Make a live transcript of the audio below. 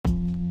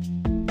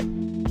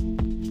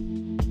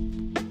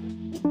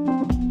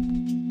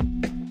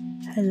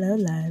Hello,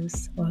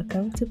 loves.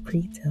 Welcome to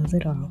Bree Tells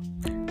It All,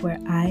 where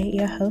I,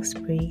 your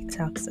host Bree,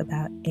 talks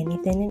about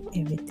anything and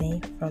everything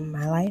from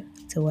my life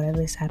to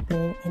whatever is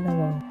happening in the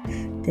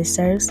world. This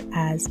serves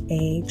as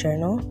a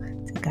journal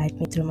to guide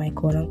me through my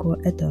quote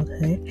unquote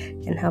adulthood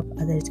and help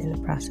others in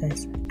the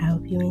process. I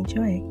hope you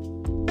enjoy.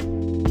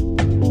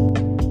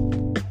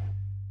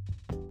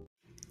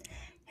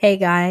 Hey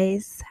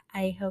guys,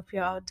 I hope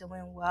you're all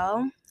doing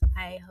well.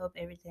 I hope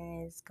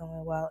everything is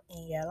going well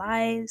in your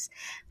lives.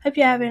 Hope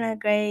you're having a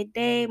great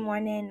day,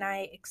 morning,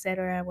 night,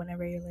 etc.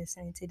 Whenever you're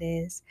listening to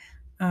this.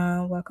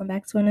 Welcome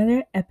back to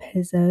another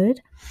episode.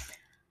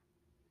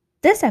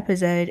 This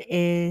episode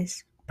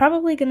is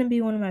probably going to be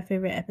one of my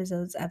favorite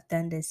episodes I've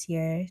done this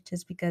year,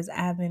 just because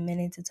I've been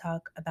meaning to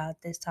talk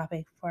about this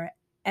topic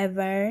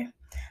forever.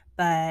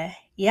 But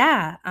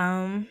yeah,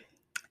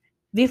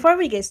 before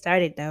we get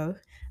started, though,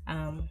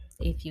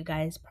 if you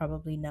guys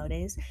probably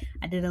noticed,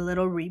 I did a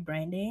little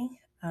rebranding,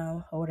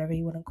 or whatever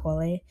you want to call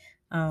it.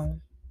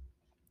 Um,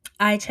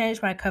 I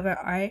changed my cover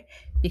art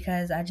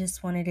because I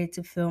just wanted it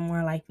to feel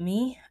more like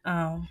me.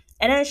 And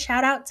then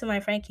shout out to my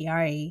friend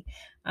Kiari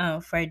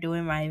for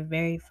doing my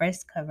very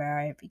first cover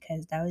art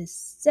because that was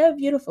so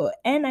beautiful.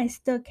 And I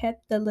still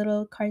kept the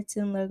little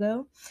cartoon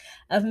logo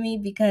of me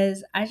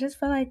because I just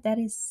felt like that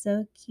is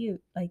so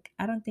cute. Like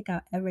I don't think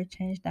I'll ever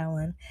change that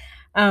one.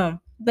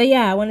 But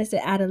yeah, I wanted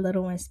to add a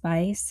little more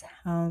spice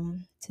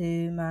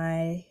to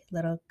my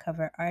little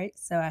cover art.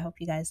 So I hope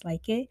you guys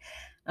like it.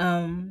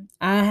 I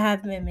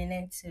have been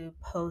meaning to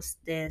post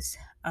this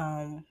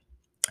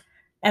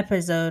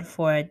episode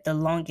for the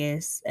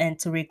longest and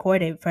to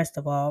record it first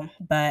of all,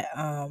 but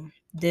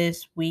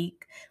this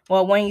week,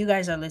 well, when you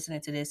guys are listening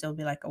to this, it'll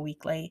be like a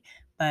week late.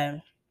 But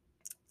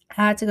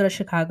I had to go to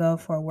Chicago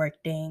for a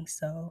work thing,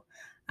 so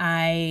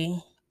I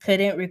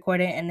couldn't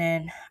record it. And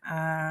then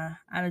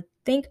I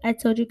think I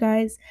told you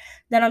guys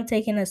that I'm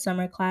taking a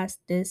summer class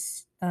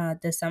this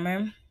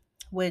summer,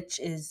 which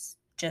is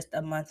just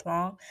a month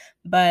long.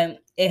 But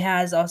it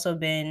has also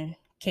been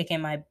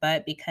kicking my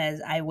butt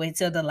because I wait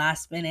till the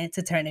last minute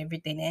to turn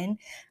everything in,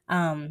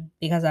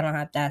 because I don't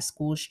have that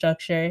school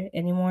structure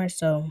anymore.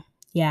 So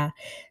yeah,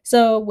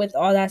 so with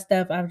all that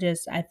stuff,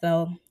 I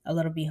fell a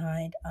little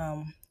behind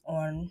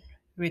on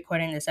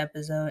recording this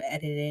episode,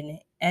 editing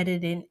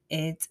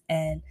it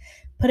and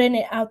putting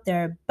it out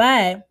there.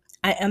 But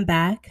I am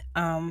back.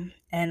 And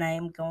I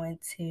am going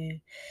to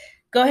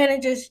go ahead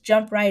and just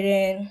jump right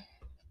in.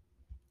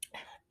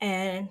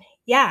 And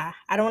yeah,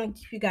 I don't want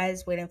to keep you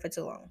guys waiting for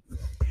too long.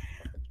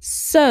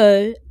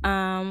 So,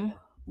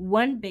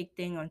 one big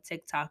thing on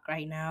TikTok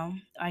right now,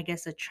 I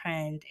guess a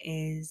trend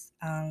is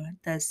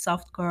the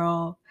soft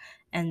girl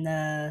and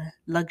the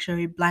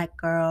luxury black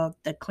girl,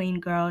 the clean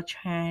girl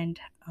trend.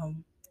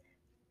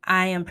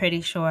 I am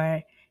pretty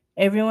sure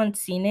everyone's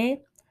seen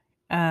it.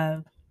 Uh,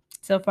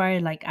 so far,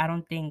 like I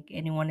don't think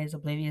anyone is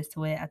oblivious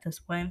to it at this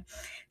point.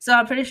 So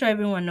I'm pretty sure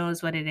everyone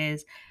knows what it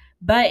is.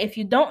 But if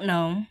you don't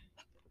know,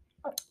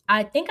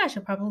 I think I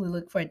should probably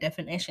look for a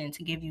definition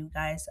to give you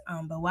guys.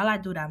 But while I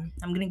do that,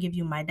 I'm gonna give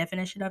you my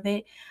definition of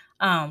it.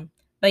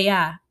 But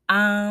yeah,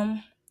 to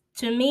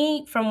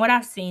me, from what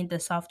I've seen, the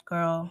soft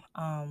girl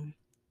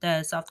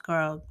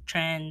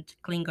trend,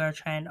 clean girl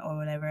trend, or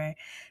whatever,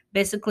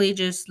 basically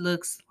just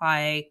looks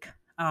like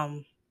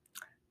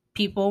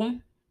people,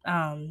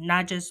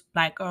 not just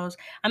black girls.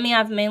 I mean,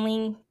 I've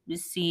mainly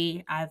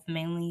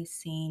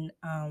seen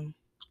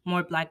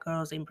more black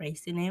girls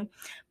embracing it,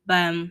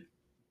 but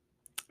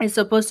it's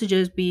supposed to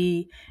just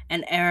be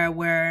an era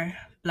where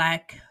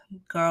black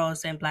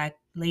girls and black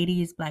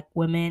ladies, black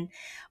women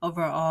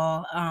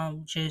overall,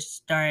 just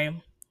start,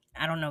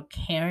 I don't know,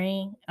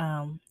 caring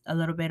a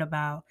little bit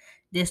about,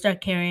 they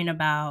start caring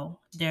about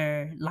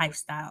their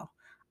lifestyle.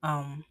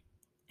 Um,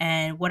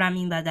 and what I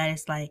mean by that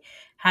is like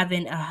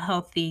having a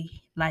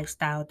healthy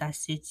lifestyle that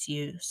suits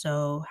you.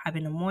 So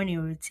having a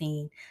morning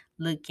routine,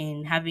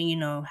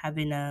 having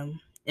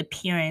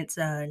appearance,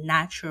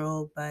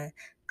 natural but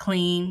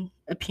clean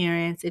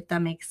appearance, if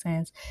that makes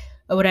sense,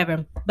 or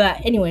whatever.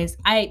 But anyways,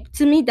 I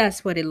to me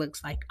that's what it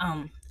looks like.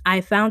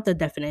 I found the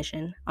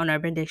definition on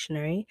Urban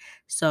Dictionary,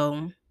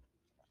 so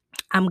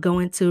I'm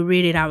going to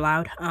read it out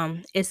loud.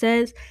 It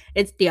says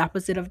it's the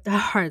opposite of the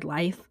hard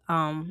life.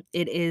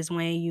 It is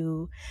when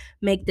you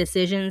make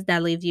decisions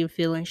that leave you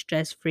feeling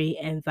stress free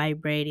and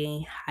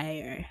vibrating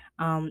higher.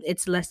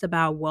 It's less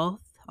about wealth,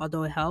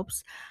 although it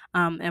helps,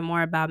 and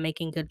more about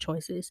making good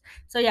choices.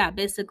 So yeah,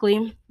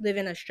 basically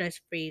living a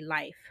stress free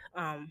life.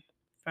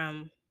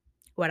 From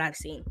what I've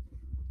seen.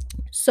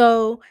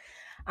 So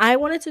I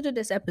wanted to do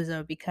this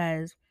episode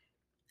because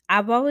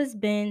I've always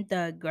been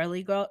the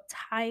girly girl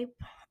type.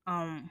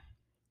 Um,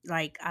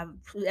 like I've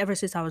ever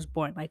since I was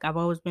born. Like I've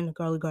always been the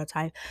girly girl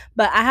type,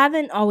 but I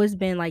haven't always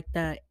been like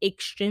the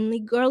extremely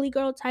girly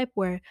girl type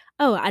where,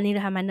 oh, I need to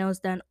have my nails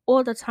done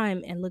all the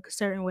time and look a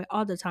certain way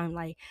all the time.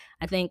 Like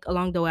I think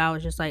along the way I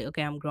was just like,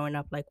 okay, I'm growing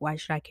up. Like why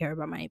should I care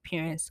about my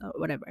appearance or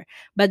whatever?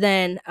 But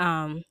then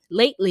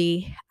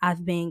lately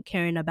I've been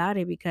caring about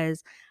it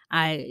because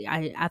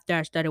I after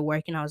I started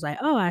working, I was like,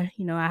 oh, I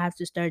have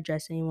to start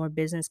dressing more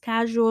business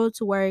casual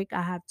to work.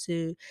 I have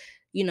to,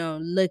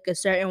 look a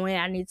certain way.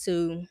 I need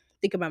to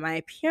think about my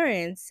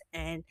appearance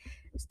and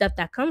stuff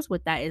that comes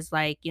with that is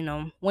like,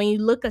 when you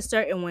look a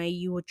certain way,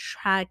 you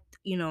attract,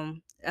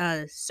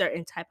 a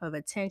certain type of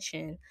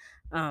attention.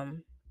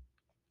 Um,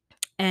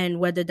 and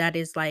whether that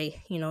is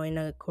like, in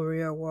a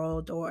career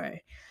world or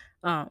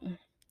um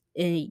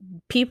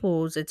in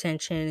people's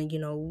attention,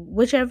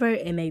 whichever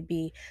it may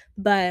be.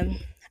 But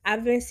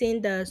I've been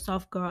seeing the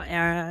soft girl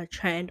era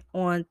trend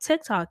on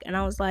TikTok, and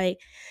I was like,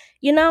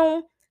 you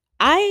know,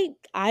 I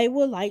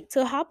would like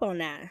to hop on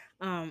that,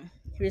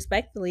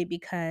 respectfully,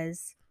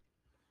 because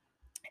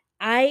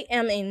I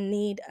am in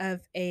need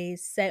of a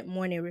set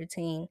morning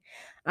routine.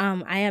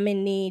 I am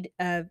in need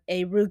of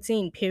a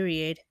routine,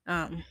 period.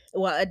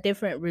 Well, a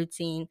different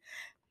routine,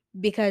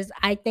 because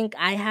I think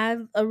I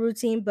have a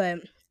routine, but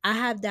I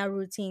have that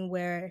routine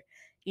where,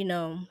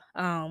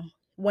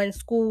 when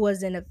school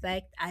was in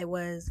effect, I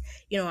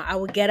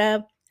would get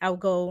up, I would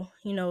go,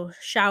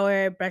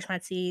 shower, brush my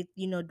teeth,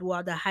 do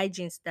all the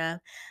hygiene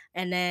stuff.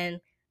 And then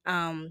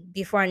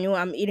before I knew it,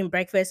 I'm eating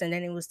breakfast, and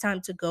then it was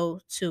time to go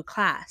to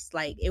class.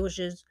 Like it was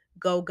just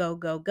go, go,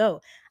 go,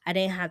 go. I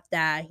didn't have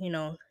that,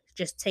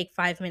 just take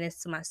 5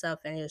 minutes to myself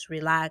and just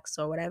relax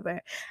or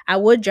whatever. I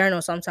would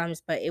journal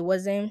sometimes, but it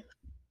wasn't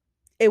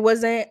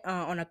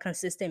on a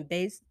consistent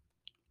base.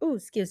 Oh,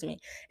 excuse me.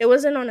 It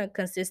wasn't on a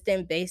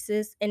consistent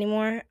basis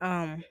anymore.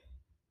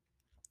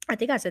 I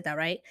think I said that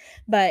right.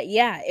 But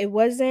yeah, it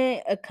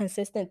wasn't a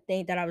consistent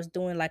thing that I was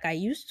doing like I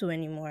used to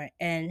anymore.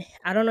 And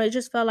I don't know, it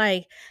just felt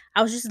like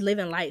I was just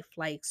living life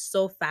like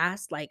so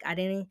fast. Like I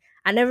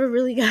never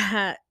really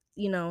got,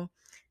 you know,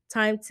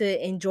 time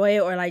to enjoy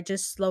it or like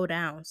just slow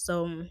down.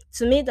 So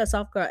to me, the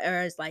soft girl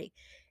era is like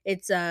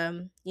it's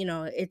a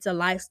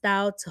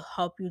lifestyle to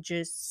help you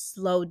just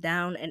slow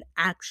down and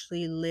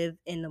actually live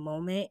in the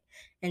moment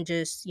and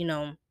just,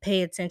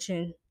 pay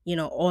attention,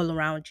 all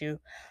around you.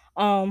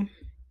 Um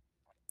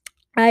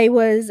I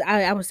was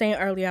saying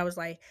earlier, I was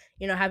like,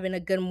 having a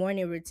good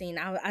morning routine.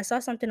 I saw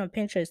something on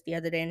Pinterest the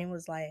other day, and it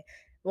was like,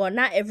 well,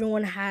 not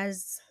everyone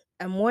has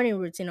a morning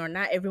routine, or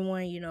not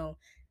everyone,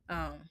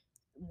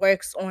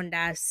 works on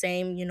that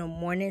same,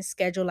 morning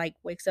schedule, like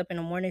wakes up in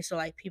the morning. So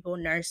like people,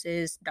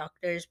 nurses,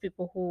 doctors,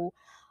 people who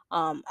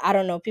I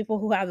don't know, people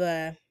who have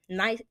a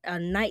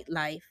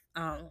nightlife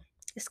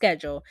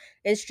schedule.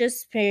 It's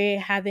just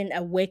having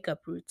a wake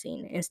up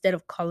routine instead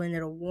of calling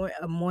it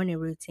a morning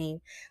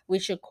routine. We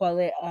should call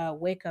it a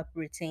wake up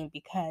routine,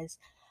 because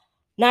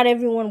not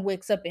everyone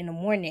wakes up in the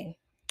morning,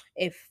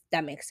 if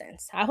that makes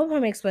sense. I hope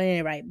I'm explaining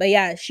it right. But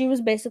yeah, she was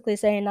basically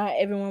saying not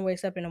everyone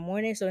wakes up in the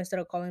morning. So instead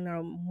of calling it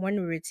a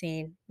morning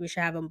routine, we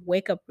should have a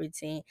wake up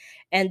routine.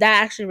 And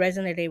that actually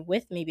resonated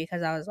with me,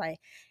 because I was like,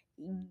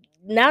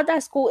 now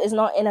that school is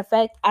not in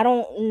effect, I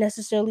don't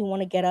necessarily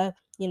want to get up,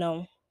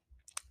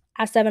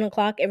 at 7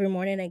 o'clock every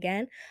morning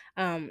again.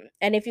 And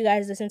if you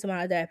guys listen to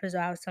my other episode,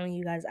 I was telling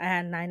you guys I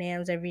had 9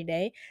 a.m.s every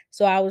day.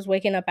 So I was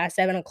waking up at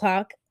 7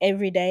 o'clock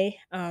every day.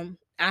 I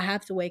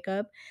have to wake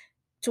up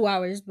 2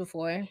 hours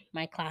before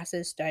my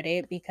classes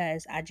started,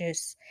 because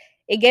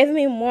it gave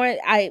me more.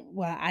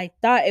 I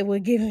thought it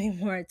would give me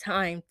more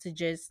time to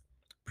just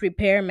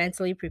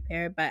mentally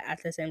prepare, but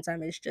at the same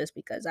time, it's just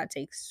because I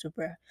take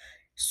super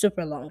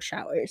super long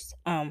showers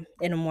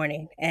in the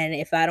morning, and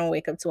if I don't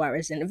wake up 2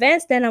 hours in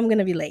advance, then I'm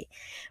gonna be late.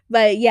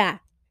 But yeah,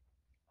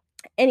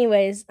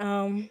 anyways,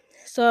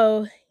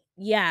 so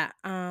yeah,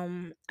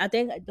 I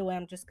think the way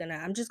I'm just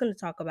gonna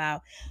talk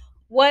about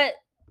what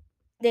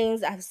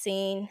things I've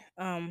seen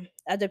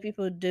other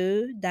people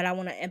do that I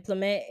want to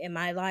implement in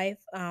my life.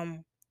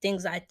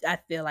 Things I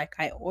feel like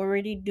I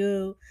already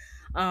do.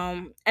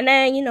 And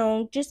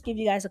then, just give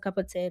you guys a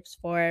couple tips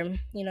for,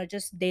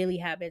 just daily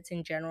habits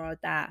in general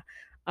that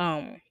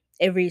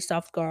every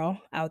soft girl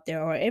out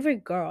there, or every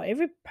girl,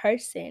 every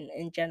person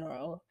in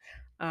general,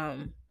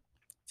 um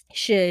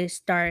should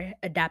start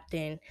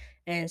adapting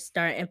and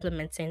start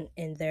implementing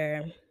in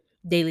their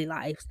daily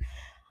lives.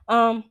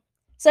 Um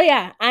so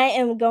yeah,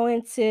 I'm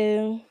gonna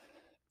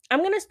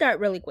start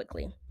really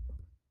quickly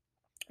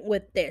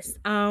with this.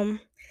 I've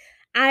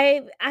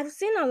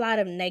seen a lot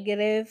of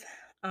negative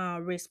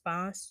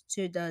response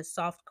to the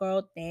soft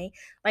girl thing.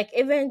 Like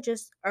even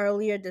just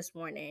earlier this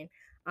morning,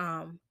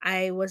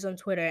 I was on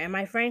Twitter and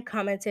my friend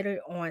commented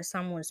on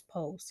someone's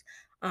post.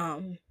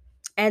 Um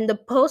and the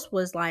post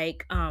was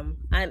like, I'm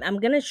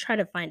gonna try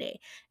to find it.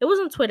 It was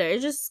on Twitter.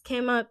 It just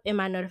came up in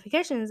my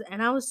notifications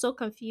and I was so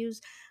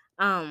confused.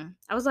 I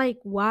was like,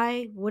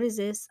 why? What is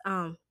this?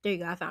 There you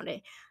go, I found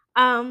it.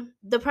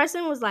 The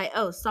person was like,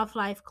 oh, soft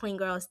life, clean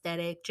girl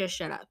aesthetic, just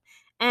shut up.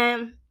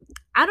 And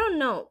I don't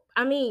know.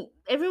 I mean,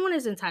 everyone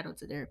is entitled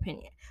to their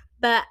opinion.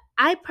 But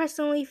I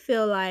personally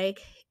feel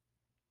like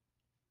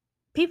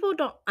people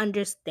don't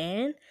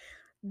understand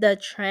the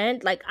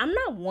trend. Like, I'm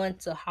not one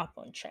to hop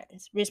on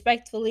trends.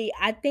 Respectfully,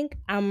 I think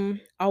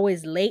I'm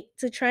always late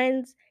to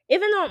trends.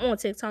 Even though I'm on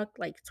TikTok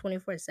like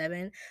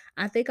 24/7,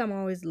 I think I'm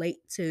always late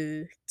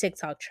to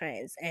TikTok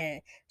trends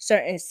and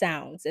certain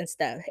sounds and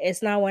stuff.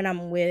 It's not when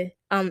I'm with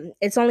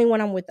it's only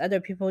when I'm with other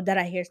people that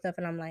I hear stuff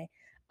and I'm like,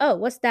 "Oh,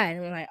 what's that?"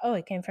 And I'm like, "Oh,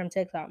 it came from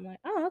TikTok." I'm like,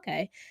 "Oh,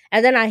 okay."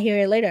 And then I hear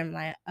it later. I'm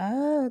like,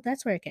 "Oh,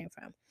 that's where it came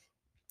from."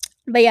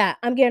 But yeah,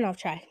 I'm getting off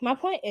track. My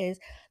point is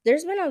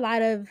there's been a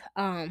lot of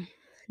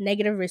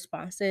negative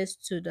responses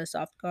to the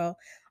soft girl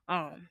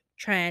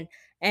trend.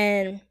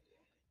 And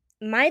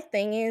my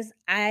thing is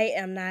I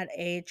am not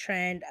a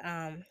trend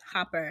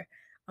hopper,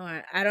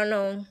 or I don't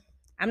know,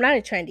 I'm not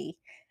a trendy.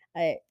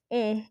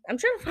 I'm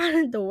trying to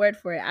find the word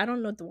for it. I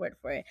don't know the word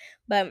for it,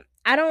 but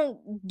I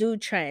don't do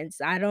trends.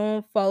 I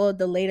don't follow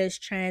the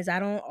latest trends. I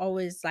don't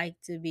always like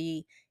to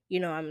be,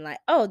 I'm like,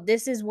 oh,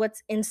 this is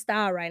what's in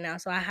style right now,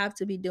 so I have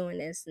to be doing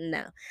this.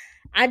 No,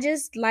 I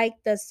just like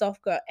the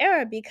soft girl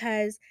era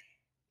because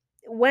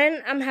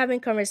when I'm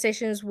having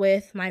conversations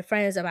with my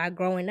friends about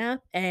growing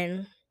up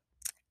and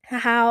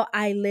how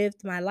I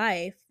lived my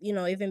life,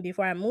 even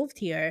before I moved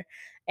here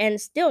and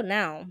still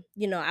now,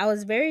 I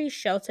was very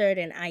sheltered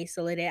and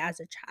isolated as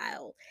a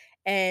child.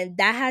 And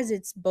that has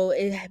its both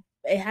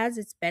it has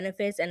its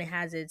benefits and it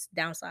has its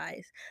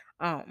downsides.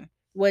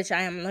 Which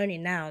I am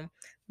learning now.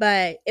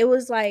 But it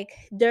was like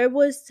there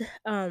was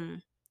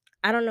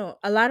I don't know,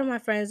 a lot of my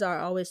friends are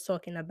always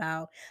talking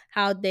about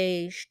how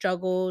they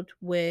struggled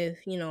with,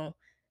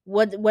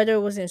 whether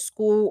it was in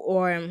school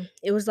or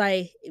it was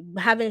like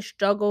having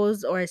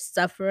struggles or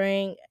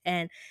suffering.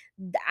 And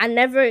I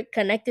never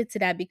connected to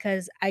that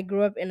because I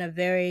grew up in a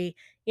very,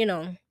 you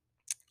know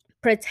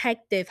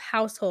protective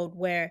household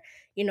where,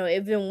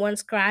 even one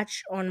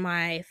scratch on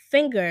my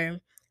finger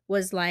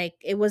was like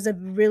it was a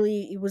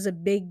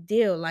big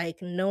deal.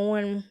 Like, no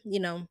one,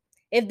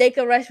 if they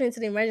could rush me to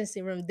the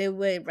emergency room, they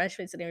would rush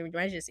me to the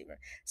emergency room.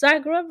 So I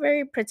grew up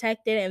very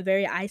protected and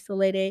very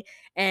isolated,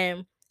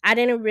 and I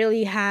didn't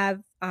really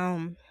have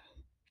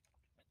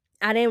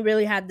I didn't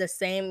really have the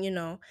same,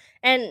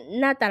 and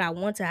not that I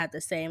want to have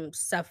the same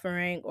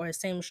suffering or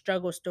same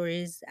struggle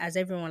stories as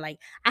everyone. Like,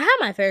 I had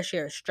my fair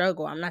share of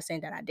struggle. I'm not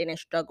saying that I didn't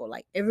struggle.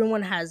 Like,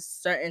 everyone has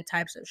certain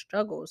types of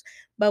struggles.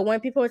 But when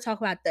people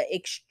talk about the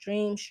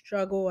extreme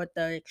struggle or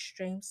the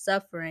extreme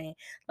suffering,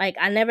 like,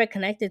 I never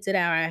connected to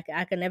that, or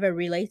I could never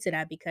relate to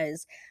that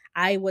because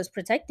I was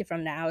protected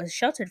from that. I was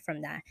sheltered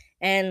from that.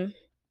 And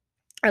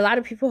a lot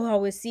of people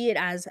always see it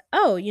as,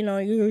 oh, you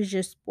were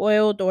just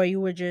spoiled, or you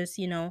were just,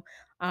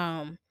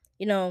 um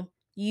you know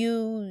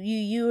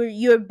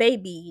you're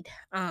babied.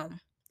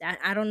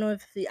 I don't know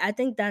if I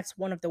think that's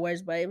one of the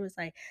words, but it was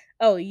like,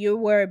 oh, you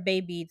were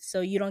babied, so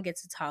you don't get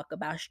to talk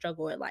about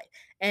struggle in life.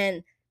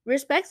 And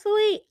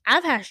respectfully,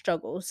 I've had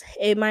struggles.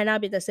 It might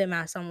not be the same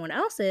as someone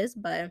else's,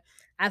 but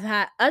I've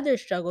had other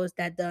struggles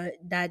that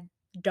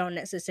don't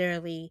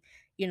necessarily,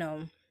 you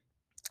know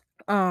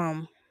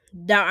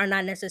that are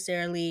not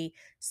necessarily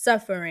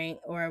suffering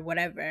or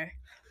whatever,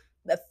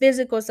 the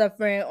physical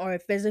suffering or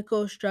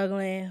physical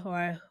struggling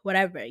or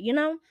whatever,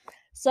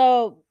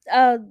 so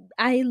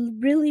I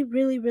really,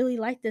 really, really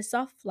like the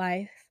soft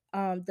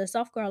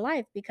girl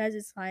life, because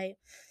it's like,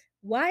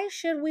 why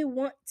should we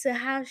want to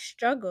have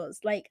struggles?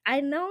 Like, I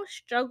know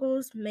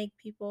struggles make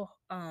people,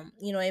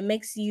 it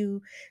makes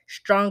you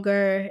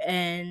stronger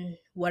and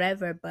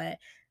whatever, but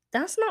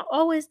that's not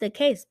always the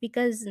case,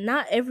 because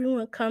not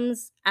everyone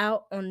comes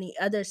out on the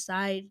other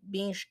side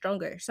being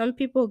stronger. Some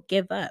people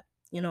give up,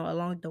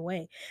 along the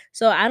way.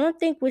 So I don't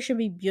think we should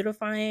be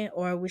beautifying,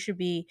 or we should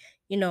be,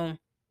 you know,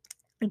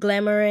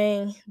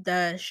 glamoring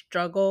the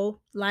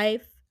struggle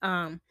life,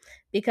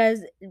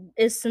 because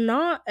it's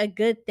not a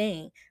good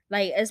thing.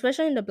 Like,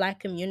 especially in the black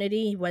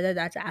community, whether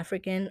that's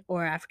African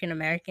or African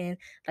American,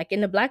 like in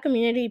the black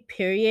community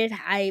period,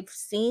 I've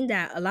seen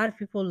that a lot of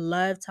people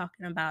love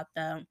talking about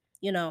the,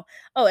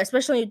 oh,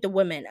 especially the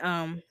women,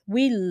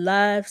 we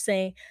love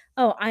saying,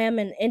 oh, I am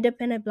an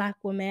independent black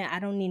woman, I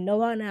don't need no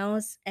one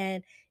else.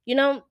 And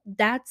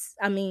that's,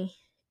 I mean,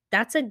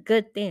 that's a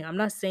good thing. I'm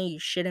not saying you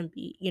shouldn't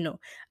be,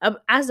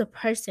 as a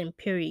person,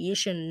 period, you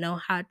should know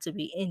how to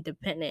be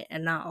independent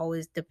and not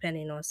always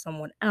depending on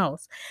someone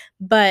else.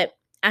 But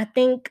I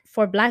think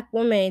for black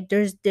women,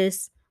 there's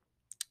this,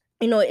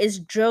 it's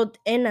drilled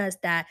in us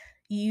that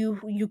you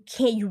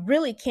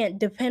really can't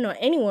depend on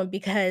anyone,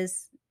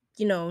 because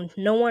no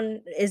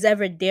one is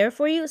ever there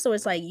for you. So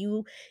it's like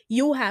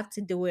you have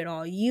to do it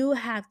all. You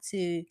have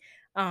to,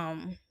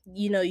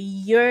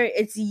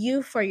 it's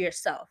you for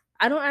yourself.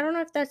 I don't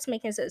know if that's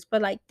making sense,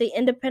 but like the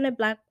independent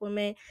black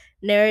woman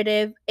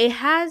narrative, it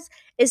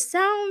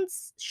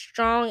sounds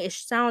strong, it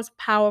sounds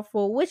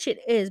powerful, which it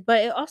is, but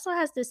it also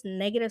has this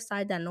negative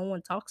side that no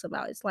one talks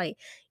about. It's like,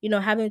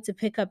 having to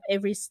pick up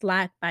every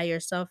slack by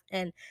yourself,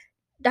 and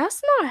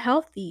that's not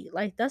healthy.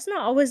 Like, that's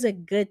not always a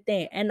good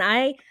thing. And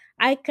I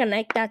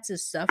connect that to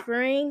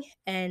suffering,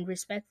 and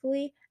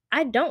respectfully,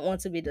 I don't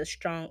want to be the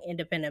strong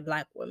independent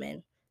black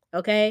woman.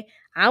 Okay.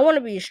 I want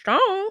to be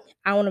strong.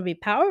 I want to be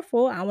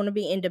powerful. I want to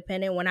be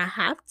independent when I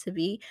have to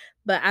be.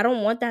 But I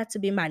don't want that to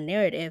be my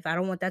narrative. I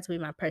don't want that to be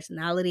my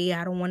personality.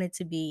 I don't want it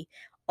to be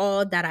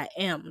all that I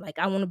am. Like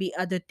I want to be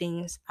other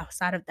things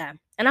outside of that.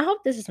 And I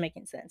hope this is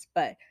making sense.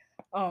 But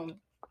um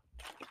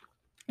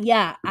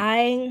yeah,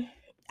 I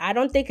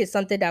don't think it's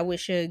something that we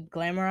should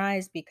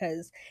glamorize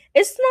because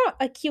it's not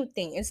a cute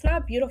thing. It's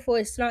not beautiful.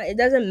 It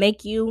doesn't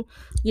make you,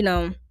 you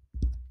know,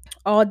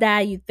 all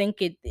that you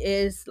think it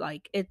is.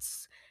 Like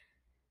it's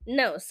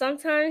no,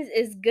 sometimes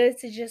it's good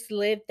to just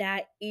live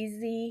that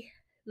easy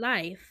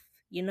life,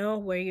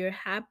 where you're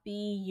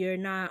happy, you're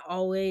not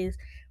always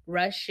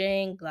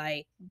rushing.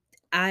 Like,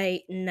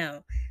 I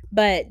know.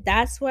 But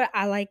that's what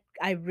I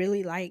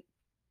really like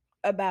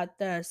about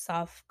the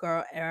soft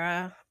girl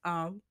era.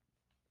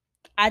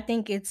 I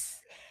think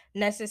it's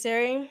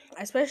necessary,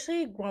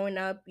 especially growing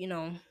up,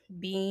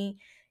 being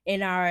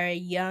in our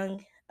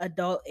young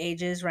adult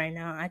ages right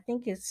now. I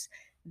think it's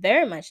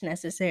very much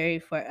necessary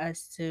for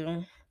us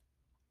to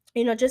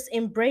just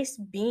embrace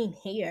being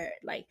here.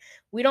 Like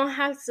we don't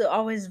have to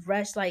always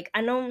rush. Like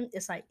I know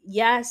it's like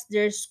yes,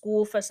 there's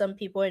school for some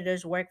people and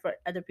there's work for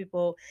other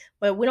people,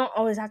 but we don't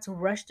always have to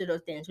rush to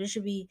those things. We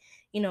should be,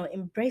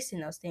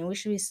 embracing those things. We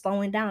should be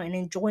slowing down and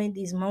enjoying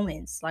these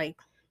moments. Like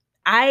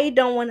I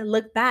don't want to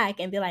look back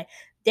and be like,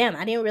 damn,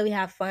 I didn't really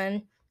have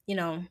fun, you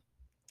know,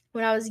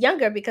 when I was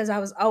younger because I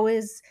was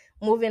always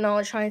moving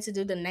on trying to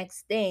do the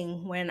next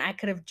thing when I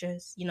could have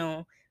just,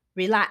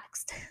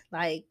 relaxed.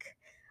 Like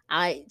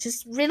I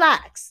just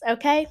relax,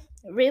 okay?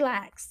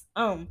 Relax.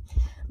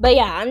 But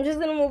yeah, I'm just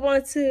going to move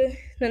on to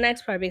the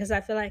next part because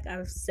I feel like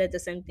I've said the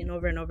same thing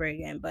over and over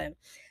again, but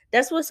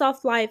that's what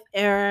soft life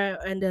era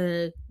and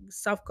the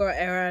soft girl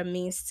era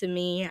means to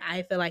me.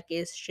 I feel like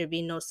it should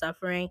be no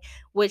suffering,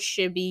 which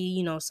should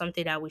be,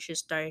 something that we should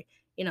start,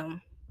 you know,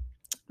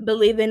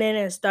 believing in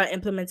and start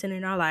implementing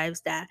in our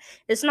lives, that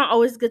it's not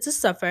always good to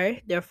suffer,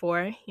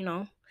 therefore,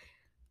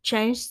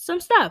 change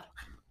some stuff.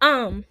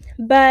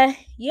 But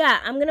yeah,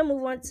 I'm gonna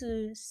move on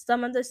to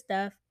some of the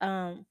stuff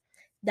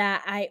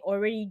that I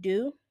already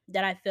do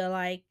that I feel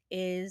like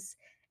is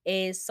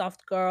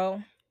soft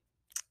girl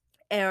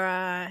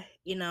era,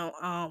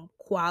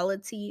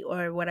 quality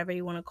or whatever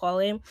you want to call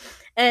it.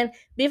 And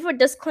before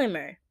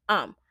disclaimer,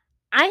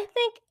 I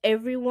think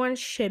everyone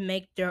should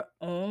make their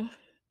own,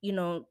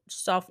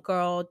 soft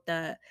girl,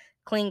 the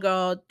clean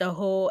girl, the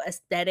whole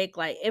aesthetic.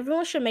 Like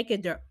everyone should make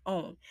it their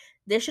own.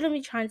 They shouldn't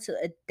be trying to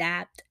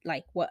adapt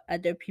like what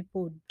other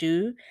people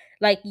do.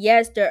 Like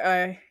yes, there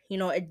are,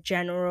 there's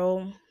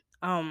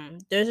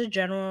a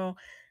general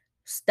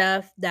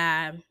stuff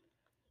that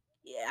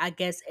I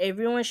guess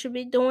everyone should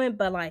be doing,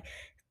 but like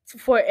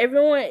for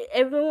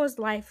everyone's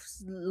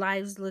lives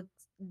look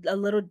a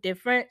little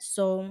different,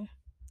 so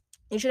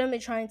you shouldn't be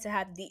trying to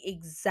have the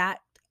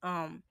exact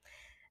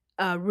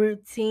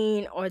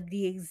routine or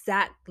the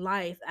exact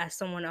life as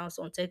someone else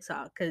on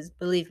TikTok, because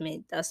believe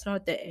me, that's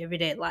not the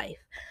everyday life.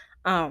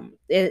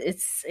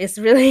 It's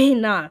really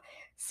not.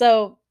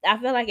 So I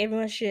feel like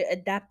everyone should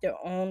adapt their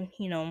own,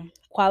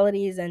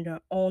 qualities and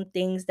their own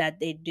things that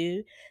they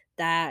do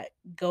that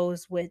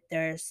goes with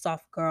their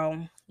soft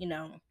girl,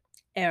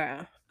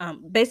 era.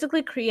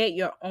 Basically create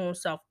your own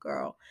soft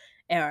girl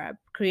era,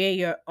 create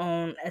your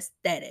own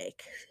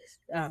aesthetic,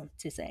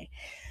 to say.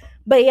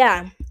 But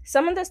yeah,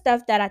 some of the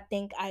stuff that I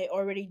think I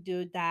already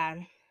do that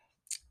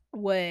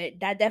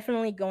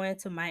definitely go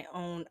into my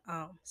own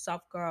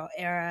soft girl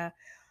era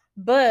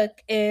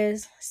book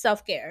is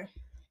self-care.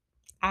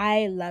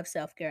 I love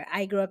self-care.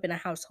 I grew up in a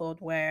household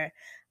where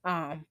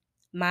um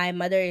my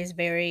mother is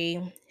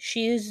very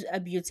she's a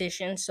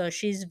beautician, so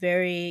she's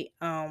very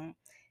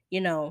you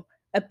know,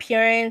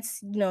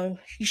 appearance, you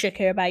should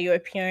care about your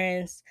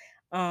appearance.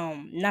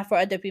 Not for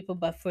other people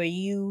but for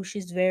you.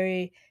 She's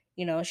very,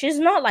 she's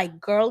not like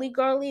girly,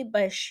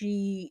 but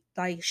she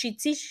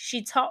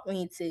taught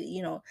me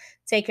to,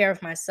 take care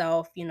of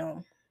myself, she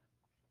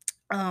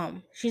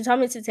told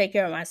me to take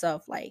care of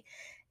myself, like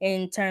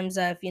in terms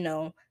of,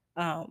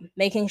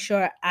 making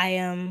sure I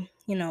am,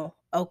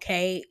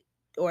 okay,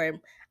 or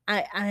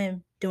I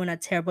am doing a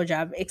terrible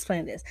job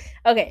explaining this.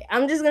 Okay,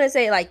 I'm just gonna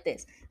say it like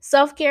this.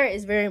 Self-care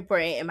is very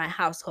important in my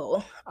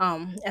household,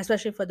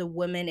 especially for the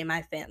women in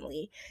my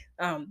family,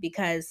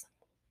 because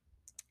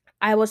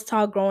I was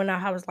taught growing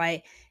up, I was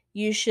like,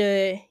 you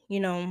should,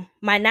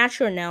 my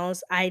natural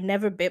nails, I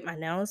never bit my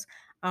nails.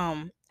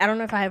 I don't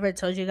know if I ever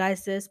told you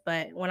guys this,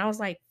 but when I was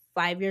like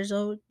 5 years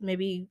old,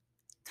 maybe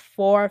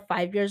 4 or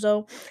 5 years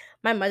old,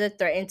 my mother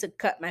threatened to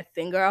cut my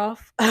finger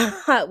off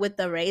with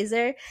a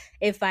razor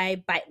if I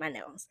bite my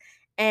nails.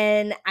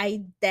 And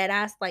I dead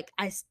ass, like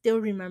I still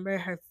remember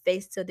her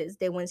face to this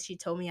day when she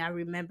told me. I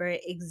remember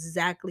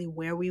exactly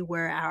where we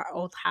were at our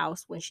old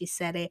house when she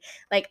said it.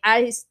 Like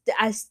I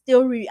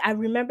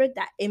remember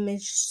that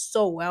image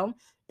so well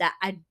that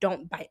I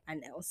don't bite my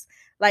nails.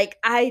 Like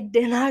I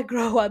did not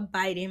grow up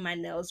biting my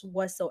nails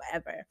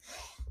whatsoever.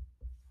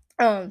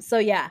 So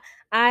yeah,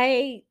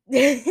 I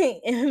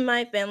in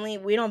my family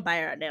we don't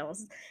bite our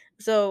nails.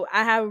 So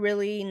I have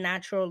really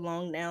natural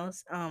long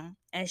nails.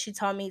 And she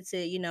taught me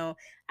to,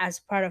 as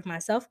part of my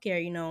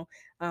self-care,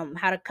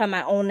 how to cut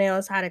my own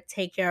nails, how to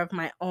take care of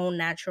my own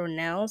natural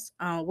nails.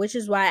 Which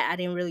is why I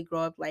didn't really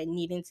grow up like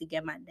needing to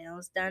get my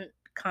nails done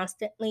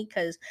constantly,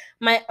 because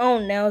my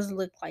own nails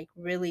look like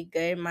really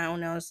good. My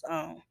own nails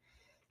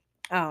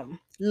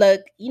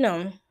look,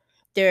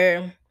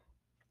 they're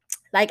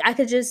like I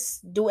could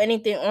just do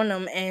anything on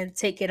them and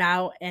take it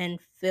out and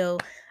feel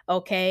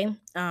okay.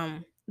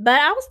 But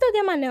I will still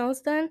get my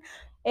nails done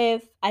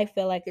if I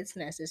feel like it's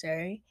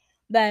necessary.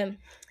 But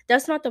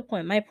that's not the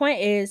point. My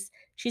point is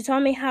she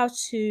taught me how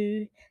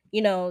to,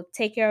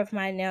 take care of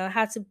my nail,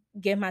 how to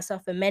give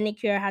myself a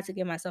manicure, how to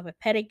give myself a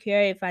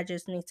pedicure if I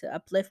just need to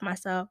uplift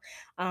myself,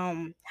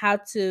 how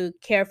to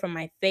care for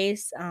my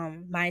face,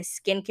 my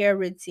skincare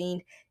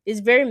routine is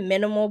very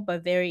minimal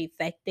but very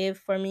effective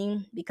for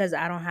me because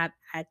I don't have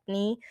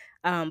acne.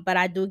 But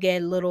I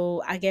get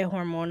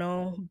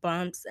hormonal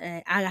bumps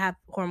and I have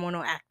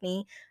hormonal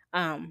acne.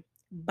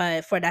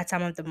 But for that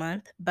time of the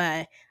month.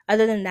 But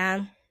other than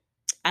that,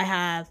 I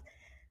have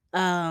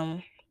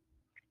um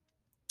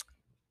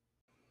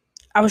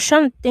I was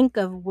trying to think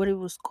of what it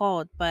was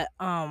called, but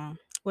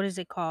what is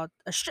it called?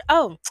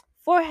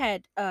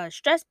 Forehead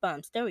stress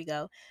bumps. There we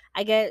go.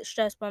 I get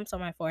stress bumps on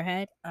my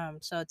forehead.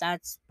 So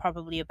that's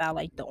probably about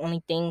like the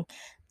only thing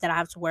that I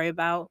have to worry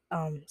about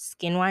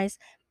skin wise.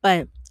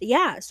 But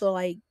yeah, so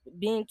like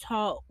being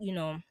taught,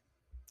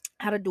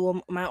 how to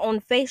do my own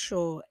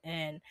facial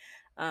and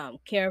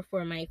care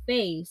for my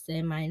face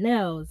and my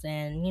nails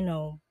and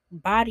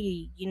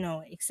body,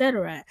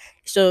 etc.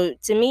 So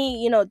to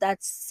me,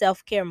 that's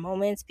self-care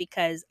moments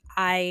because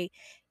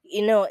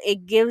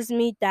it gives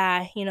me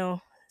that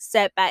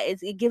setback.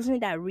 It gives me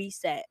that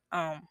reset.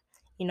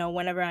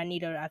 Whenever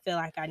I feel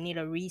like I need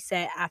a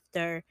reset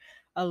after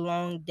a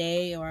long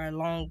day or a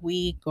long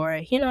week or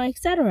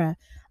etc.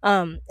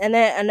 And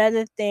then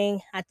another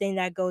thing I think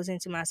that goes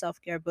into my self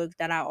care book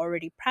that I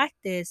already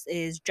practice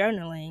is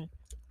journaling.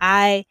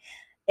 I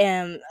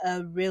am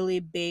a really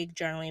big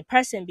journaling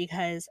person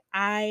because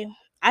I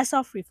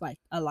self reflect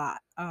a lot.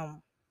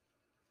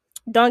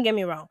 Don't get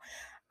me wrong.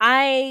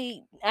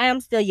 I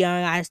am still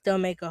young. I still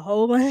make a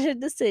whole bunch of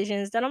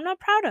decisions that I'm not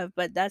proud of,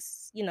 but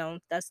that's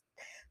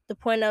the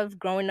point of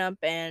growing up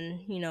and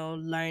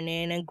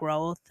learning and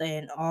growth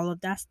and all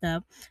of that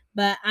stuff.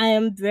 But I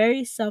am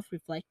very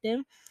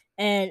self-reflective,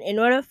 and in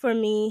order for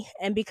me,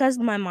 and because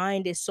my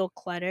mind is so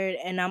cluttered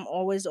and I'm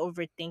always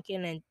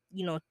overthinking and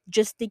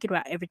just thinking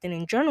about everything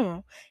in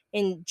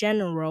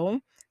general,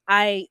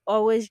 I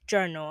always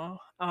journal,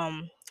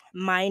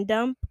 mind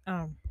dump,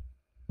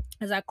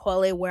 as I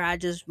call it, where I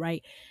just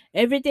write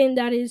everything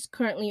that is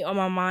currently on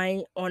my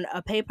mind on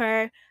a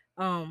paper.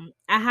 I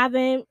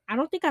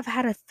don't think I've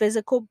had a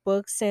physical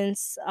book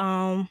since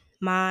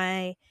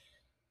my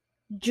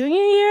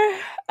junior year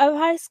of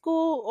high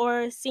school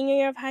or senior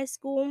year of high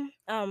school.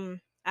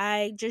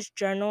 I just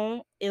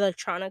journal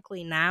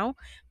electronically now,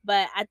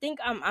 but I think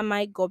I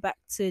might go back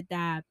to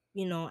that,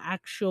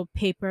 actual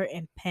paper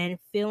and pen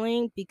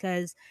feeling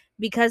because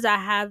I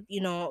have,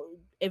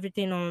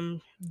 everything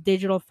on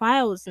digital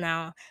files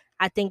now.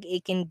 I think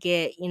it can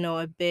get,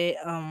 a bit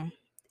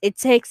it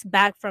takes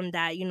back from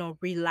that,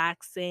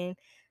 relaxing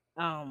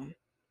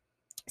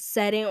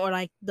setting or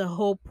like the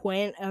whole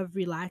point of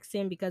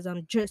relaxing because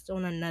I'm just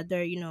on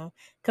another,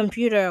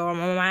 computer or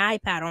on my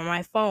iPad or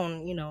my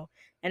phone,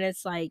 and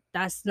it's like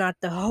that's not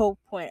the whole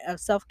point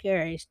of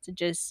self-care is to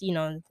just,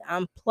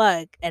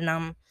 unplug and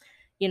I'm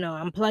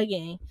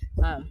plugging.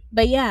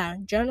 But yeah,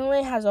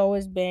 journaling has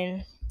always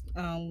been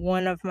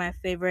one of my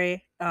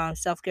favorite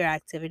self-care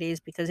activities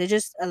because it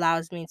just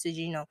allows me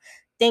to,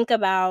 think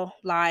about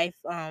life,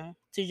 to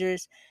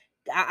just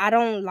I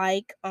don't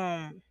like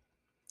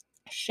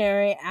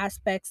sharing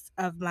aspects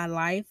of my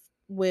life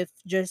with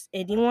just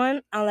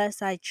anyone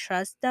unless I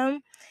trust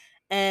them,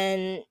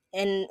 and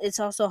it's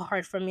also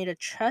hard for me to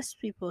trust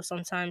people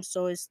sometimes,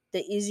 so it's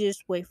the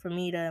easiest way for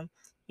me to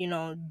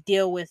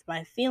deal with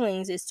my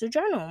feelings is to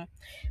journal.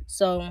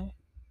 So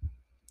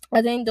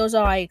I think those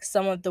are like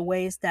some of the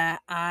ways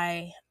that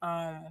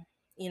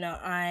you know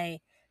i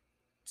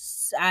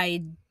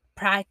I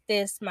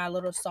practice my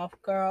little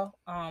soft girl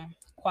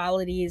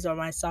qualities or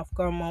my soft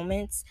girl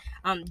moments.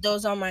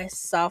 Those are my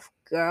soft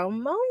girl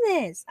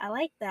moments. I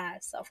like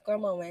that, soft girl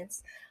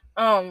moments.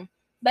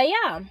 But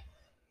yeah,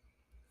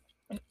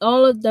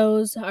 all of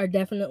those are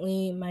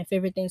definitely my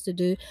favorite things to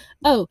do.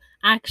 Oh,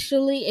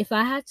 actually, if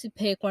I had to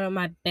pick one of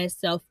my best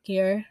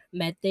self-care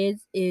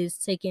methods is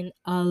taking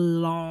a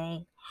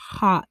long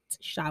hot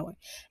shower.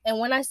 And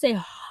when I say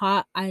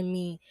hot, I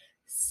mean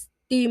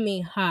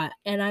steamy hot.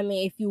 And I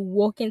mean if you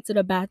walk into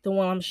the bathroom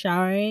while I'm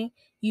showering,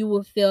 you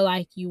will feel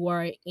like you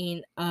are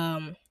in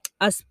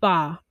a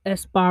spa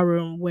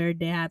room where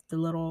they have the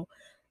little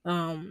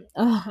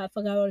I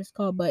forgot what it's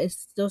called, but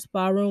it's the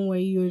spa room where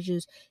you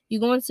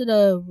go into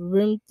the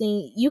room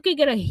thing. You could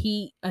get a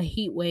heat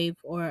wave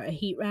or a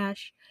heat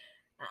rash.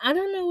 I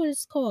don't know what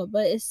it's called,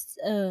 but it's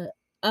uh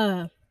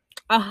a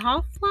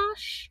hot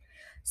flash,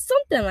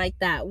 something like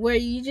that, where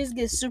you just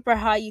get super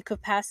hot. You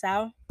could pass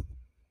out.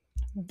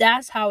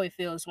 That's how it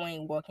feels when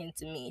you walk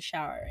into me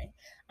showering.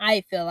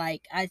 I feel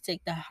like I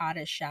take the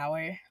hottest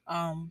shower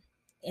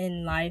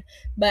in life.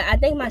 But I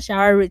think my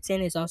shower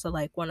routine is also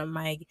like one of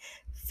my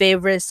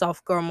favorite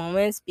soft girl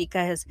moments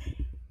because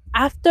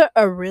after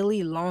a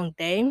really long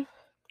day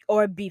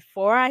or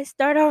before I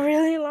start a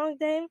really long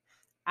day,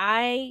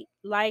 I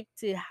like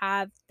to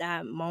have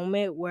that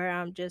moment where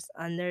I'm just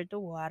under the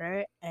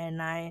water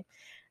and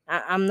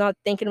I'm not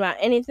thinking about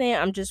anything.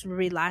 I'm just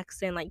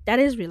relaxing. Like that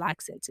is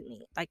relaxing to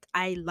me. Like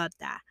I love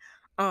that.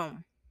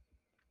 Um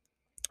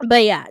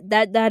but yeah,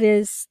 that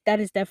is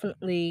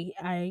definitely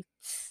I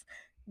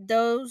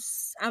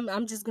those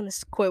I'm just gonna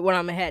quit when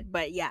I'm ahead.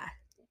 But yeah,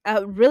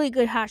 a really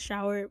good hot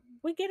shower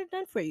we get it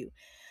done for you.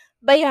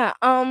 But yeah,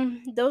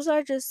 those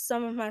are just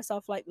some of my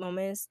self like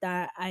moments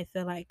that I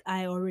feel like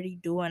I already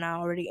do and I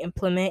already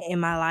implement in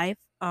my life.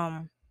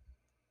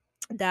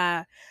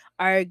 That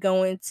are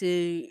going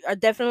to are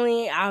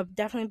definitely I'll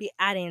definitely be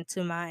adding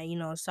to my,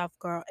 soft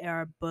girl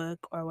era book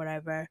or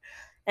whatever.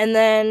 And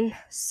then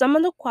some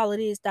of the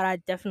qualities that I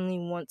definitely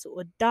want to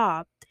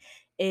adopt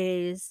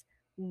is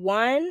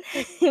one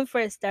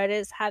for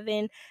starters,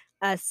 having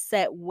a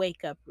set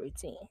wake up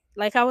routine.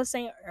 Like I was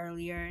saying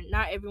earlier,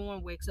 not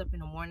everyone wakes up in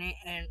the morning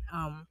and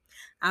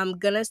I'm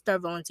gonna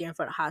start volunteering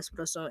for the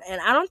hospital soon.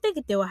 And I don't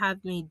think they will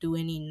have me do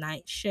any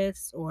night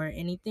shifts or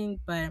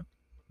anything, but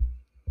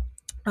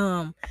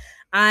um,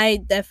 I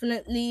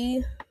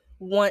definitely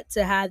want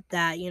to have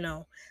that,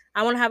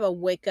 I want to have a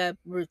wake up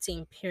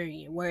routine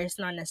period where it's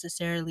not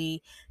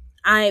necessarily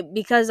I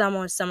because I'm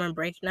on summer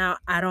break now,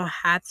 I don't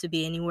have to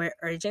be anywhere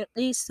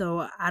urgently,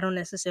 so I don't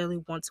necessarily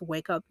want to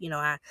wake up,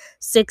 at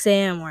 6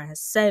 a.m. or at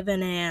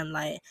 7 a.m.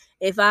 Like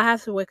if I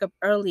have to wake up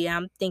early,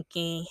 I'm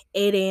thinking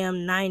 8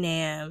 a.m., 9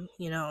 a.m.,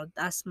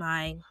 that's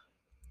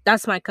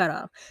my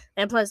cutoff.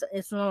 And plus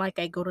it's not like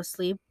I go to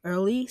sleep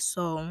early,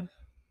 so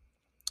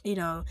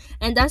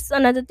and that's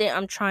another thing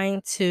I'm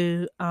trying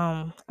to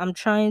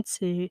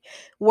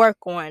work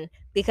on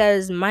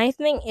because my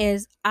thing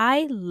is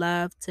I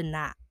love to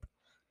nap.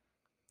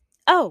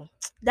 Oh,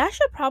 that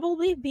should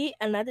probably be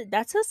another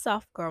that's a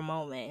soft girl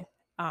moment.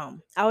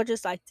 I would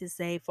just like to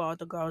say for all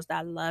the girls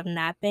that love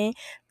napping,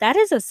 that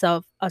is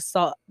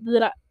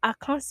I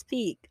can't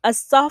speak. A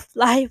soft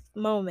life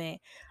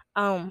moment.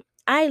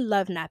 I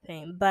love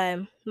napping, but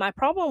my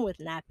problem with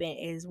napping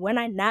is when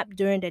I nap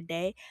during the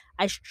day,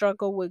 I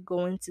struggle with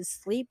going to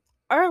sleep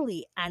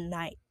early at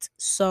night.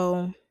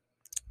 So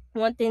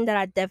one thing that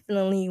I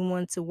definitely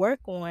want to work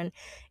on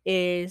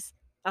is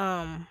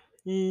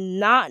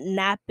not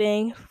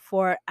napping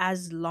for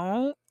as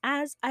long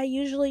as I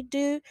usually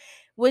do,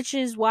 which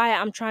is why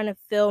I'm trying to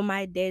fill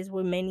my days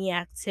with many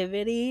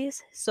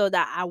activities so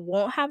that I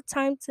won't have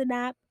time to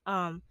nap.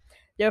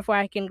 Therefore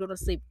I can go to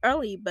sleep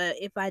early, but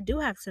if I do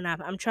have to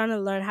nap, I'm trying to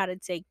learn how to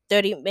take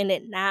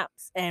 30-minute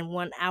naps and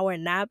 1 hour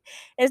nap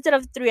instead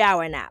of 3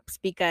 hour naps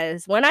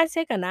because when I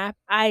take a nap,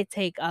 I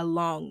take a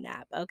long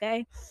nap,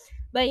 okay?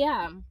 But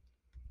yeah,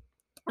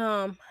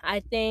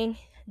 I think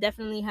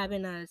definitely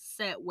having a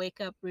set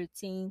wake up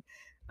routine,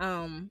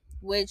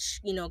 which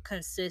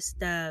consists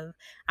of,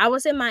 I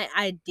would say my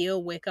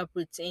ideal wake up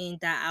routine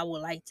that I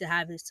would like to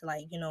have is to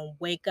like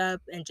wake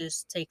up and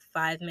just take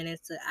 5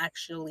 minutes to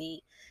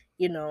actually,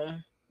 you know,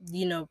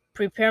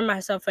 prepare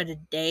myself for the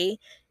day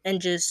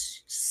and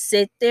just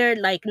sit there,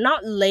 like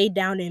not lay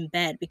down in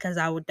bed because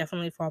I would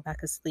definitely fall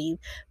back asleep,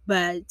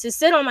 but to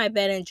sit on my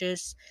bed and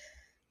just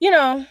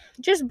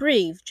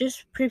breathe,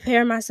 just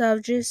prepare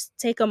myself, just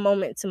take a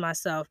moment to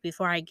myself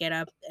before I get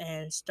up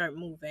and start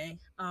moving.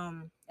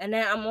 And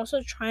then I'm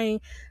also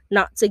trying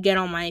not to get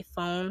on my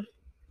phone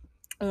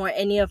or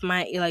any of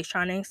my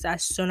electronics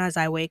as soon as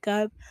I wake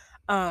up.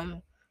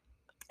 Um,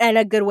 and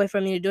a good way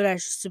for me to do that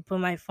is just to put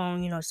my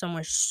phone,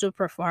 somewhere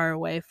super far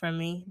away from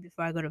me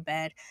before I go to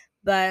bed.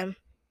 But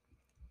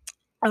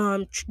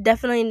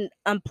definitely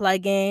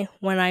unplugging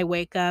when I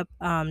wake up,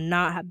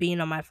 not being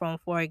on my phone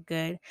for a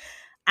good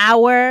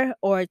hour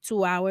or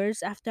 2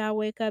 hours after I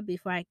wake up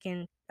before I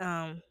can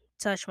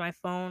touch my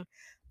phone.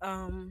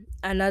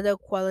 Another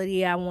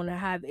quality I want to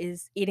have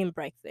is eating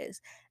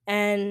breakfast.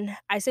 And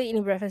I say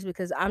eating breakfast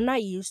because I'm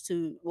not used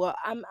to well,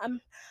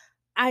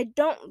 I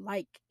don't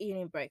like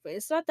eating breakfast.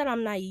 It's not that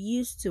I'm not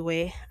used to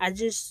it.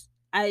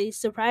 I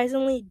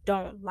surprisingly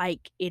don't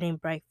like eating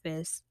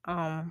breakfast.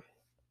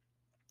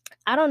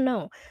 I don't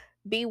know.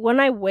 Be when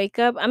I wake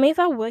up, I mean, if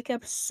I wake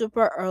up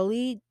super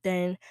early,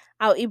 then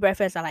I'll eat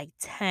breakfast at like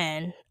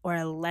 10 or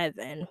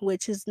 11,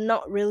 which is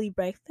not really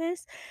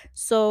breakfast.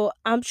 So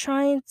I'm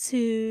trying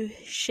to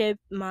shape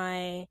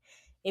my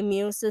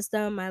immune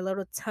system, my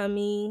little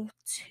tummy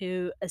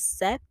to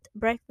accept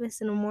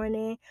breakfast in the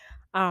morning.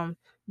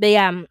 But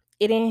yeah, I'm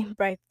eating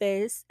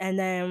breakfast and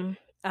then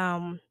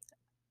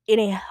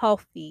eating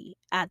healthy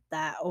at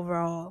that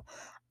overall.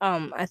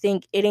 I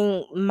think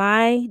eating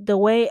my the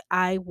way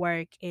I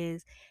work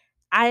is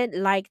I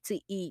like to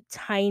eat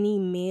tiny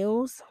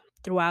meals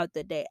throughout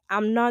the day.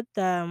 I'm not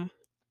the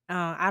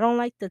I don't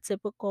like the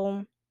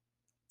typical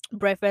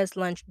breakfast,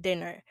 lunch,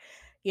 dinner,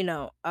 you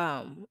know.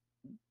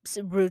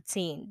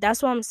 routine.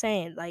 That's what I'm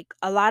saying. Like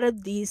a lot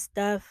of these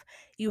stuff,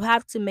 you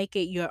have to make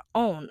it your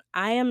own.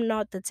 I am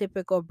not the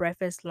typical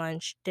breakfast,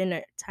 lunch,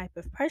 dinner type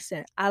of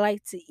person. I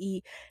like to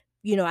eat,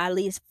 at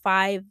least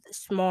five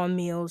small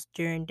meals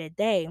during the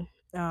day,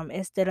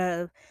 instead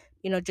of,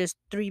 just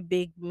three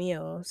big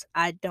meals.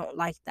 I don't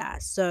like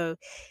that. So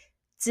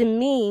to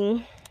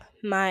me,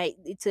 my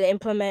to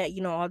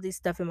implement, all this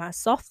stuff in my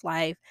soft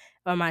life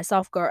or my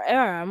soft girl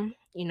era,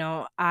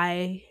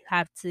 I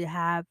have to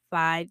have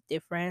five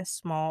different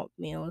small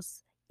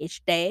meals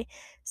each day.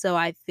 So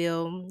I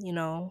feel,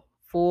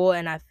 full,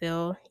 and I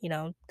feel,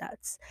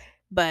 that's,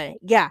 but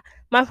yeah,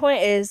 my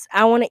point is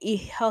I want to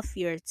eat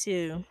healthier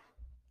too.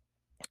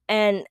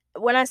 And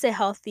when I say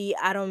healthy,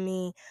 I don't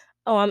mean,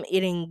 oh, I'm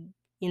eating,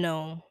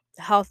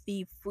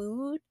 healthy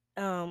food,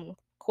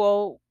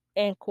 quote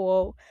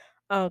unquote,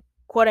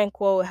 quote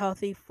unquote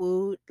healthy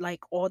food like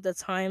all the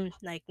time.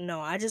 Like,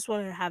 no, I just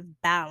want to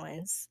have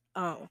balance,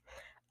 of,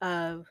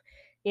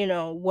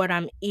 what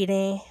I'm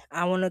eating.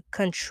 I want to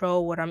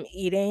control what I'm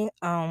eating.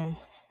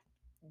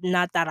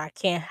 Not that I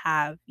can't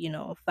have,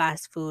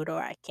 fast food,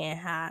 or I can't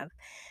have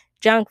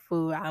junk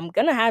food. I'm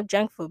gonna have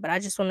junk food, but I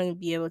just want to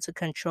be able to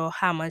control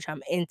how much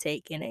I'm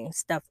intaking and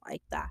stuff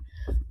like that.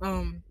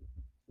 Um,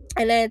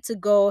 and then to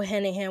go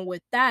hand in hand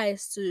with that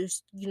is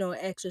to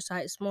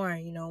exercise more.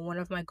 One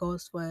of my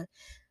goals for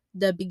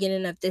the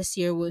beginning of this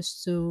year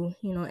was to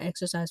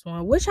exercise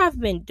more, which I've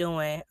been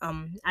doing.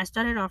 I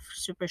started off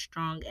super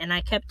strong and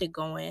I kept it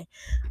going.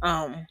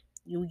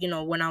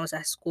 When I was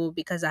at school,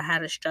 because I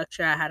had a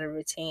structure, I had a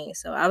routine,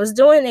 so I was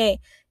doing it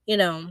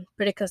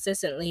pretty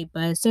consistently.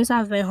 But since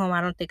I've been home, I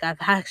don't think I've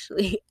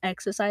actually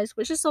exercised,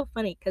 which is so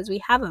funny because we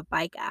have a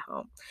bike at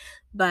home.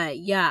 But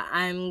yeah,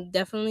 I'm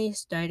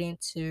starting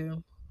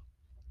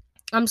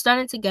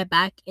to get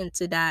back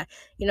into that,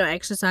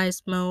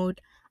 exercise mode,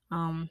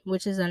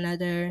 which is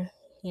another,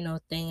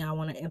 thing I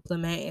want to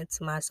implement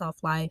into my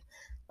self life.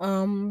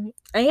 And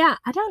yeah,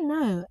 I don't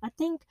know. I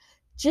think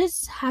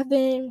just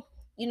having,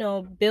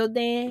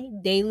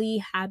 building daily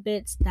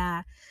habits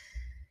that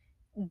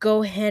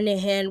go hand in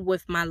hand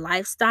with my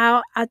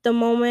lifestyle at the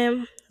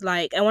moment.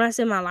 Like, and when I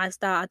say my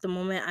lifestyle at the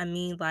moment, I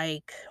mean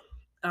like,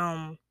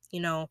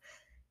 you know,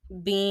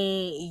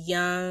 being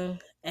young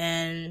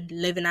and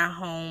living at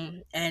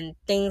home and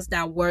things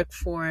that work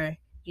for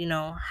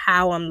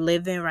how I'm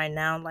living right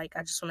now. Like,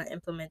 I just want to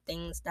implement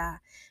things that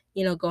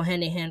go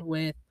hand in hand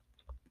with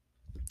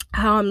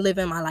how I'm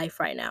living my life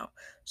right now.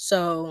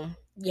 So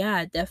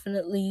yeah,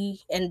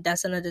 definitely. And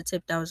that's another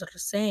tip that I was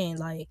just saying,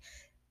 like,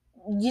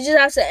 you just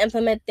have to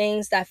implement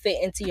things that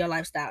fit into your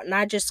lifestyle,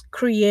 not just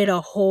create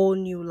a whole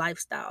new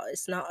lifestyle.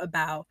 It's not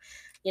about,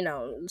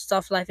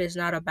 soft life is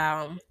not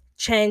about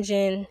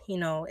changing,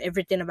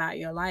 everything about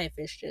your life.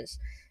 It's just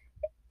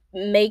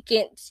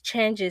making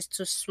changes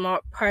to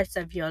smart parts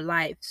of your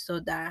life so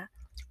that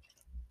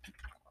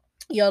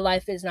your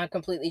life is not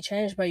completely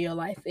changed, but your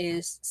life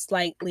is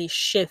slightly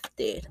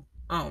shifted.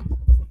 Um,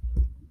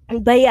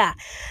 but yeah,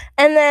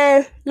 and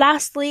then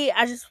lastly,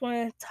 I just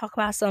want to talk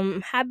about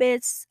some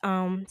habits,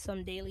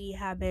 some daily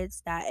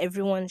habits that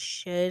everyone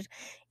should,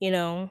 you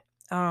know,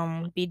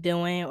 be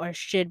doing or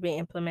should be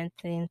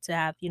implementing to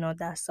have,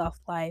 that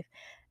soft life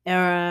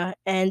era.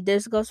 And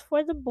this goes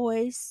for the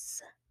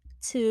boys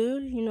too.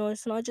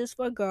 It's not just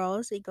for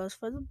girls, it goes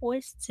for the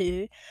boys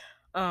too.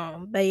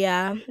 But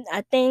yeah,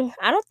 I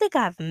don't think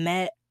I've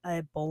met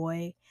a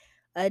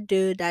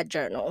dude that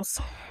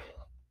journals.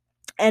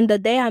 And the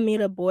day I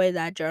meet a boy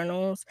that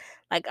journals,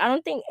 like, I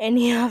don't think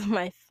any of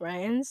my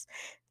friends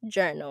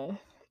journal.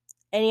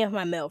 Any of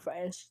my male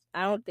friends,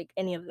 I don't think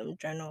any of them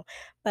journal.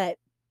 But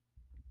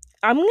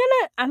I'm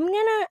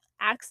gonna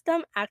ask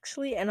them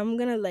actually, and I'm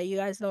gonna let you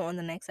guys know on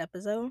the next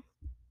episode.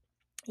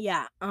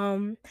 Yeah,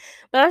 but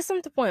that's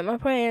not the point. My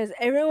point is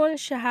everyone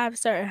should have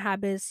certain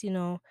habits,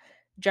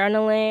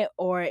 journaling,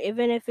 or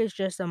even if it's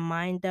just a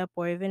mind up,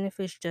 or even if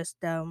it's just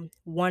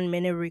 1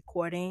 minute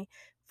recording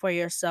for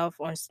yourself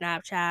on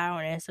Snapchat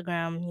or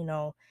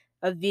Instagram,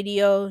 a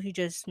video. You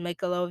just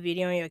make a little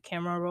video on your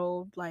camera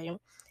roll, like,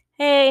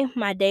 hey,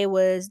 my day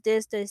was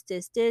this,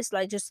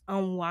 like, just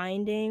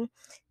unwinding,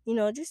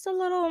 just a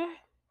little,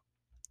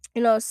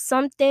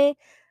 something.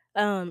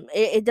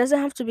 It doesn't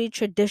have to be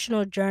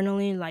traditional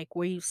journaling, like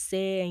where you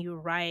sit and you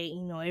write,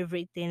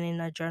 everything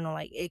in a journal.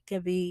 Like, it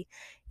could be,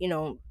 you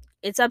know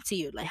it's up to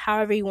you, like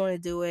however you want to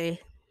do it.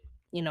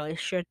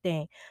 It's your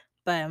thing.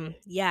 But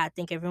yeah, I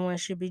think everyone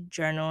should be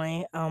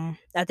journaling.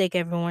 I think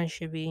everyone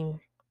should be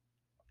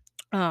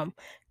um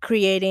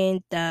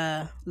creating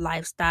the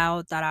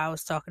lifestyle that I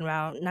was talking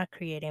about. Not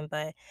creating,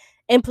 but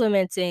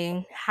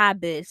implementing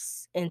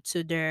habits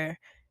into their,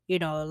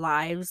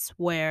 lives,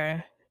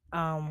 where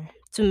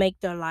to make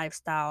their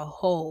lifestyle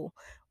whole,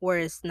 where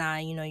it's not,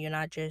 you're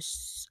not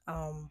just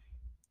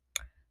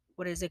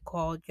what is it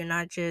called? You're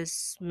not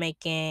just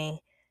making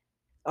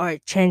or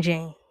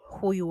changing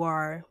who you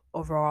are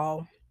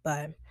overall,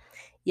 but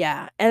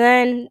yeah. And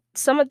then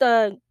some of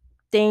the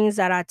things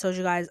that I told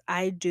you guys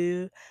I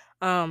do,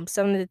 some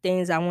of the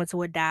things I want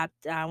to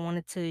adapt, I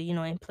wanted to,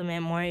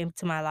 implement more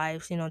into my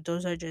life,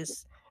 those are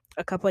just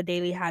a couple of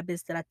daily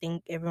habits that I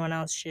think everyone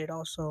else should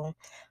also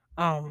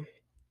um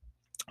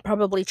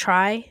probably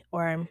try,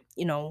 or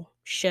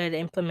should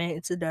implement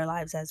into their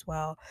lives as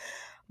well.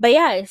 But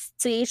yeah, it's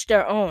to each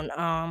their own.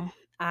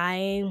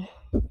 I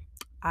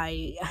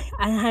I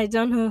I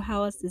don't know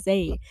how else to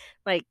say it.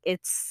 Like,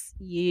 it's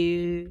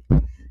you,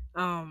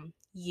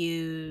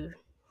 you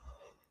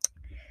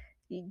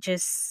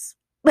just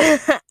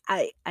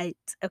I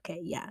okay,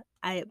 yeah.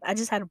 I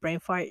just had a brain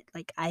fart.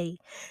 Like, I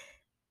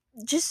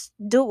just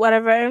do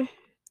whatever,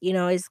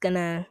 is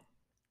gonna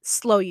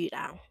slow you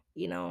down,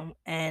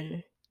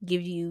 and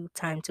give you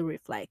time to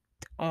reflect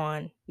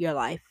on your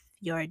life,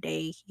 your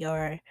day,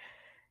 your,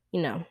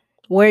 you know,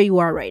 where you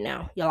are right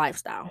now, your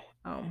lifestyle.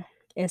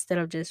 Instead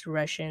of just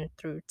rushing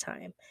through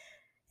time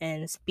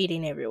and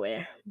speeding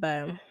everywhere.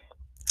 But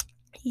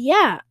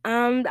yeah,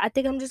 I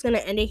think I'm just gonna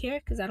end it here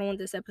because I don't want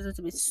this episode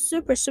to be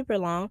super, super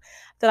long. I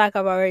feel like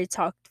I've already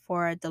talked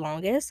for the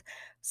longest.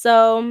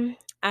 So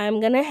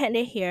I'm gonna end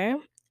it here.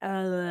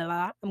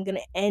 I'm gonna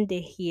end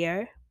it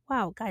here.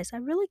 Wow, guys, I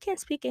really can't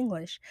speak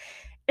English.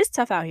 It's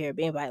tough out here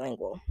being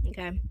bilingual.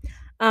 Okay.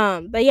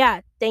 But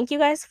yeah, thank you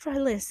guys for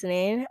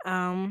listening.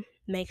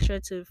 Make sure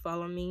to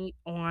follow me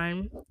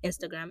on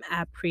Instagram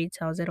at Pre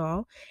Tells It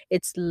All.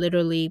 It's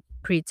literally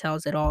Pre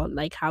Tells It All,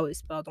 like how it's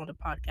spelled on the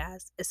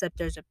podcast, except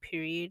there's a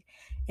period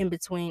in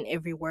between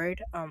every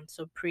word.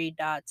 So pre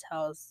dot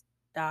tells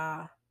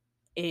dot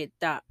it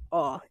dot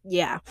all.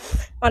 Yeah,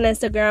 on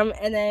Instagram,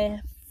 and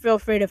then feel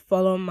free to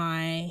follow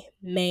my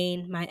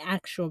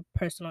actual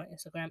personal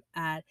Instagram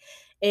at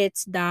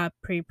it's dot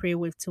pre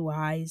with two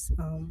eyes.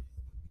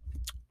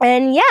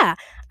 And yeah,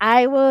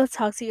 I will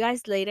talk to you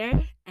guys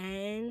later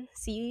and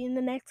see you in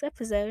the next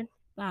episode.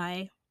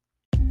 Bye.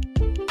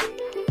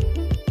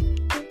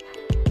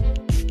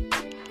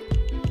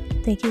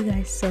 Thank you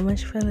guys so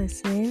much for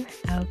listening.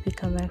 I hope you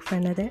come back for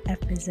another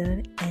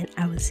episode, and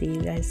I will see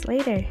you guys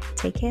later.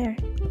 Take care.